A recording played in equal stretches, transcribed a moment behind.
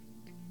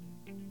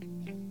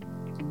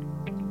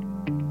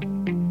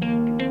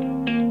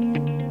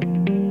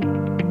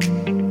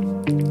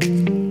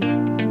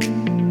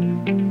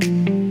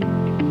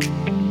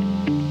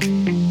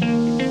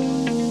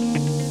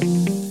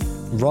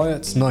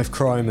riots, knife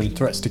crime and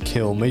threats to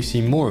kill may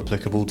seem more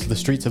applicable to the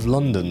streets of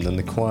London than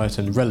the quiet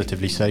and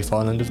relatively safe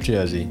island of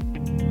Jersey.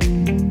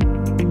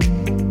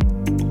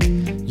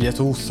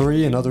 Yet all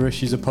three and other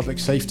issues of public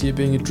safety are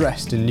being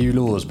addressed in new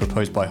laws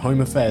proposed by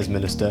Home Affairs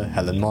Minister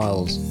Helen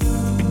Miles.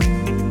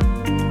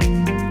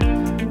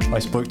 I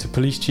spoke to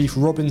Police Chief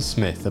Robin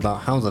Smith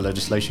about how the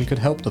legislation could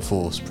help the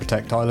force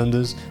protect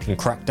islanders and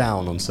crack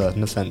down on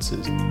certain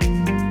offences.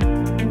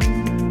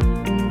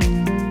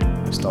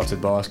 I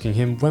started by asking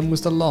him when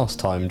was the last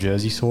time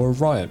Jersey saw a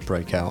riot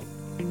break out.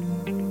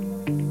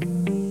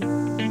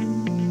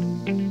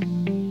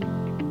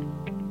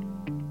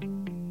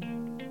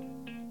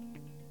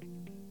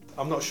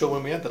 I'm not sure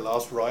when we had the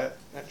last riot,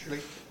 actually,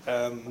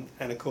 and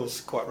of course,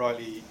 quite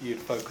rightly, you'd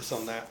focus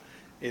on that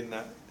in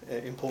that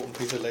important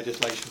piece of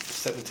legislation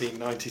for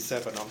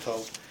 1797, I'm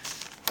told.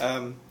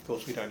 Of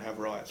course, we don't have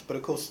riots, but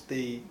of course,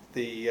 the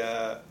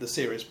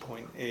serious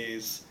point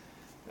is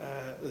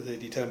the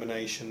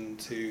determination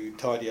to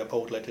tidy up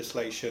old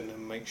legislation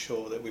and make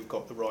sure that we've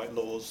got the right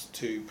laws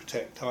to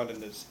protect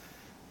islanders.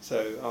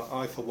 So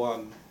I for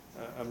one,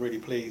 am really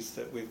pleased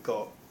that we've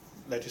got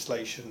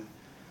legislation,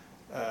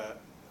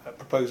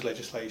 proposed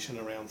legislation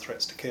around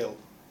threats to kill,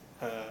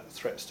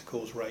 threats to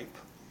cause rape,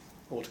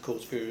 or to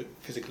cause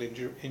physical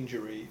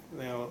injury.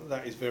 Now,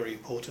 that is very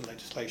important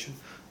legislation,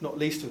 not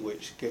least of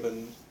which,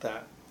 given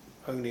that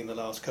only in the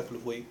last couple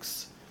of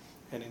weeks,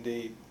 and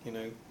indeed, you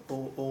know,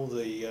 all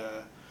the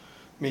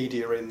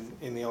media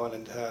in the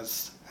island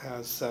has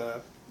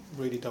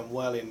really done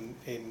well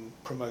in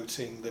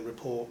promoting the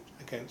report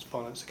against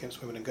violence against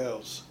women and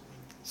girls.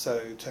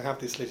 So to have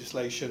this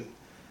legislation,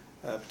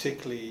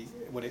 particularly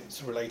when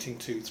it's relating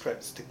to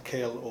threats to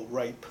kill or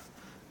rape,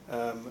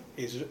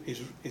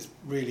 is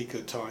really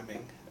good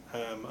timing.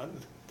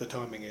 The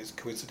timing is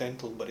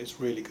coincidental, but it's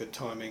really good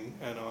timing,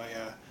 and I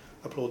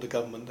applaud the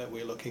government that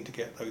we're looking to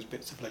get those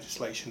bits of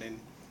legislation in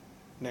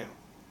now.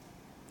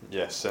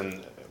 Yes,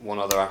 and one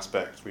other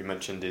aspect we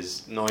mentioned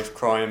is knife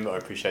crime. I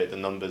appreciate the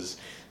numbers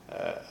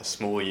are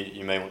small,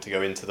 you may want to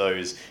go into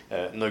those.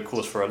 No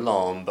cause for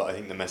alarm, but I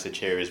think the message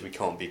here is we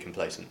can't be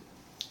complacent.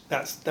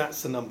 That's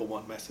the number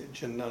one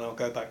message, and I'll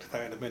go back to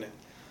that in a minute.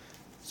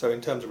 So in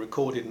terms of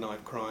recorded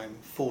knife crime,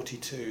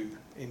 42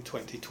 in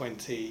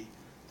 2020,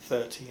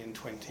 30 in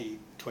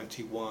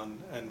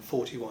 2021, and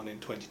 41 in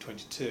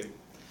 2022.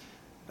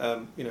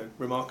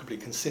 Remarkably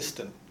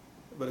consistent.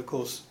 But of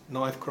course,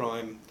 knife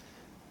crime,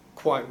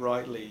 quite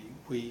rightly,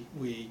 we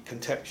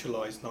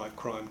contextualise knife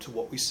crime to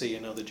what we see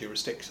in other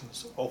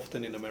jurisdictions,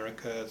 often in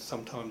America,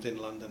 sometimes in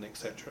London,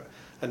 etc.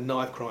 And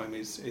knife crime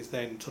is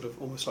then sort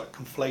of almost like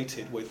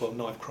conflated with, well,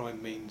 knife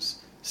crime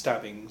means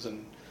stabbings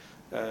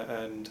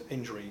and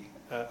injury.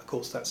 Of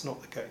course, that's not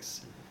the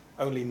case.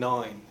 Only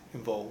 9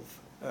 involve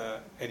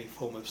any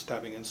form of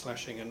stabbing and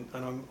slashing. And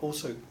I'm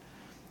also,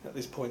 at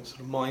this point,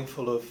 sort of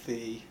mindful of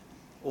the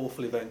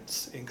awful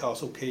events in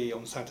Castle Key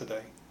on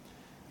Saturday.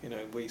 You know,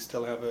 we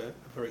still have a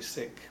very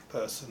sick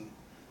person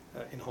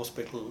in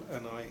hospital,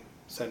 and I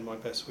send my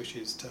best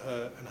wishes to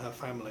her and her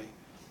family.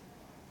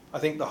 I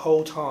think the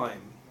whole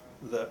time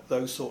that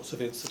those sorts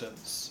of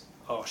incidents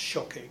are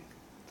shocking,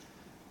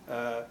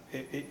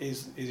 it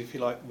is, if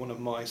you like, one of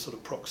my sort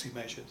of proxy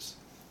measures.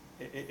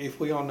 If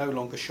we are no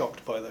longer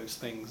shocked by those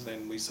things,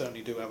 then we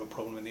certainly do have a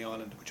problem in the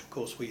island, which of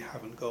course we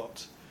haven't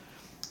got.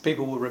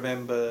 People will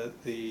remember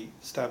the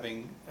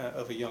stabbing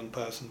of a young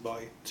person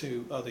by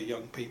 2 other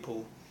young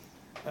people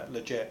at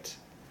Leggett.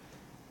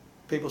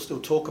 People still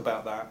talk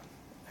about that,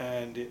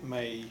 and it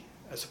may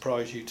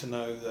surprise you to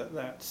know that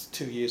that's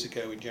 2 years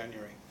ago in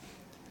January.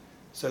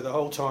 So the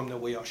whole time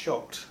that we are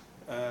shocked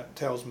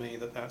tells me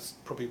that that's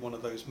probably one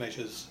of those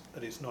measures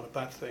that is not a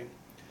bad thing.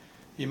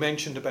 You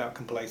mentioned about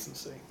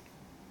complacency.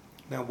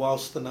 Now,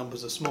 whilst the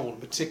numbers are small,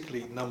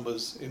 particularly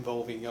numbers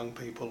involving young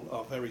people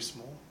are very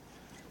small,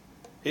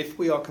 if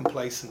we are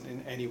complacent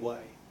in any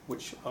way,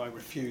 which I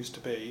refuse to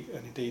be,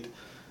 and indeed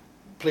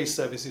police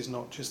service is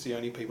not just the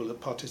only people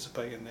that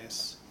participate in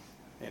this.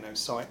 You know,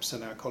 SIPES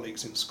and our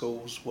colleagues in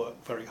schools work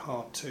very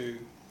hard to,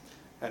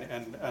 and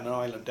an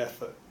island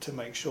effort to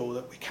make sure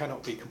that we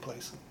cannot be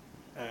complacent,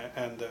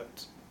 and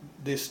that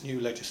this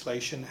new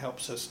legislation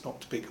helps us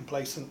not to be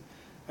complacent,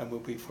 and we'll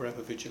be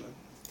forever vigilant.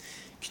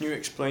 Can you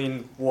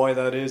explain why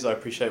that is? I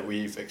appreciate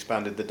we've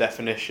expanded the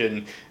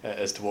definition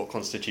as to what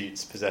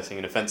constitutes possessing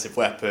an offensive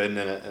weapon,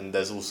 and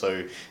there's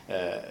also,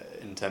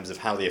 in terms of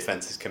how the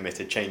offence is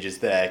committed, changes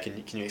there.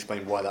 Can you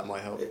explain why that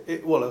might help?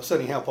 Well, it'll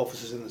certainly help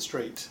officers in the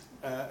street,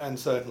 and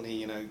certainly,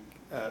 you know,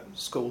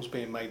 schools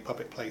being made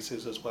public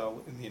places as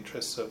well in the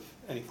interests of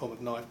any form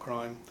of knife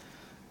crime.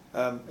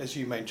 As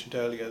you mentioned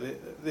earlier,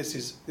 this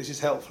is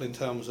helpful in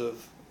terms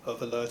of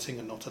alerting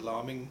and not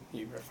alarming.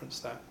 You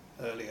referenced that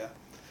earlier.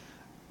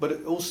 But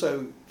it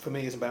also, for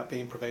me, is about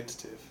being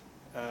preventative.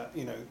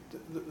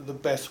 The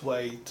best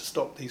way to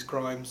stop these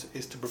crimes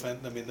is to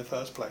prevent them in the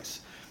first place.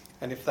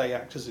 And if they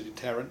act as a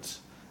deterrent,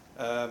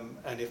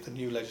 and if the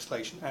new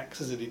legislation acts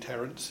as a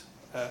deterrent,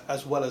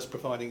 as well as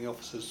providing the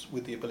officers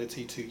with the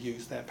ability to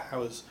use their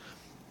powers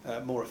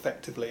more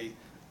effectively,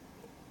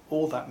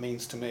 all that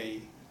means to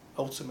me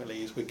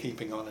ultimately is we're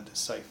keeping islanders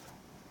safe.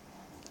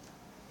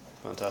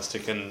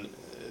 Fantastic. And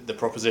the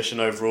proposition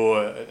overall,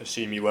 I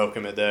assume you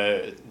welcome it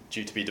there,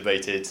 due to be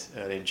debated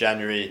early in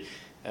January.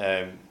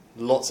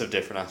 Lots of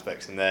different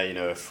aspects in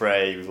there, a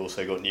fray. We've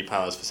also got new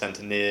powers for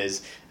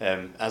centenniers.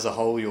 As a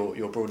whole,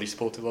 you're broadly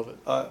supportive of it?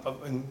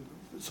 I'm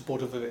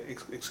supportive of it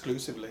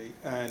exclusively,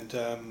 and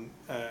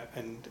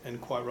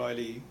quite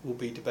rightly will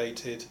be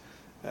debated,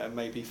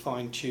 maybe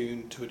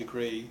fine-tuned to a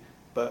degree,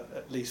 but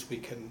at least we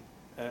can,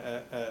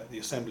 the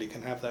Assembly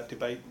can have that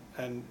debate.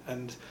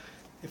 And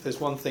if there's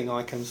one thing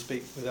I can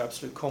speak with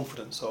absolute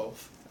confidence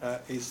of,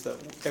 is that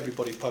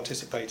everybody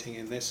participating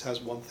in this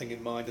has one thing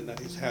in mind, and that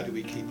is, how do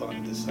we keep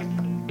islanders safe?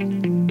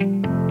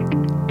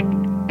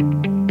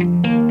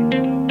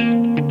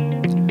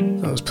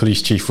 That was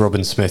Police Chief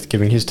Robin Smith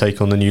giving his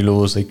take on the new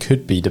laws. They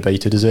could be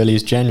debated as early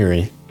as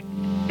January.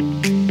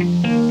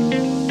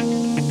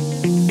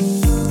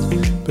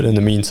 But in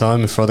the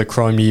meantime, for other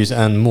crime news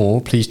and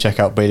more, please check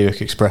out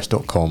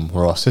bailiwickexpress.com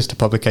or our sister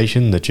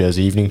publication, the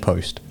Jersey Evening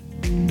Post.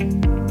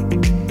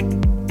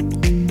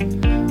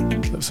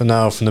 But for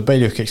now, from the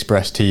Bailiwick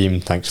Express team,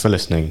 thanks for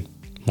listening.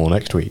 More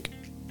next week.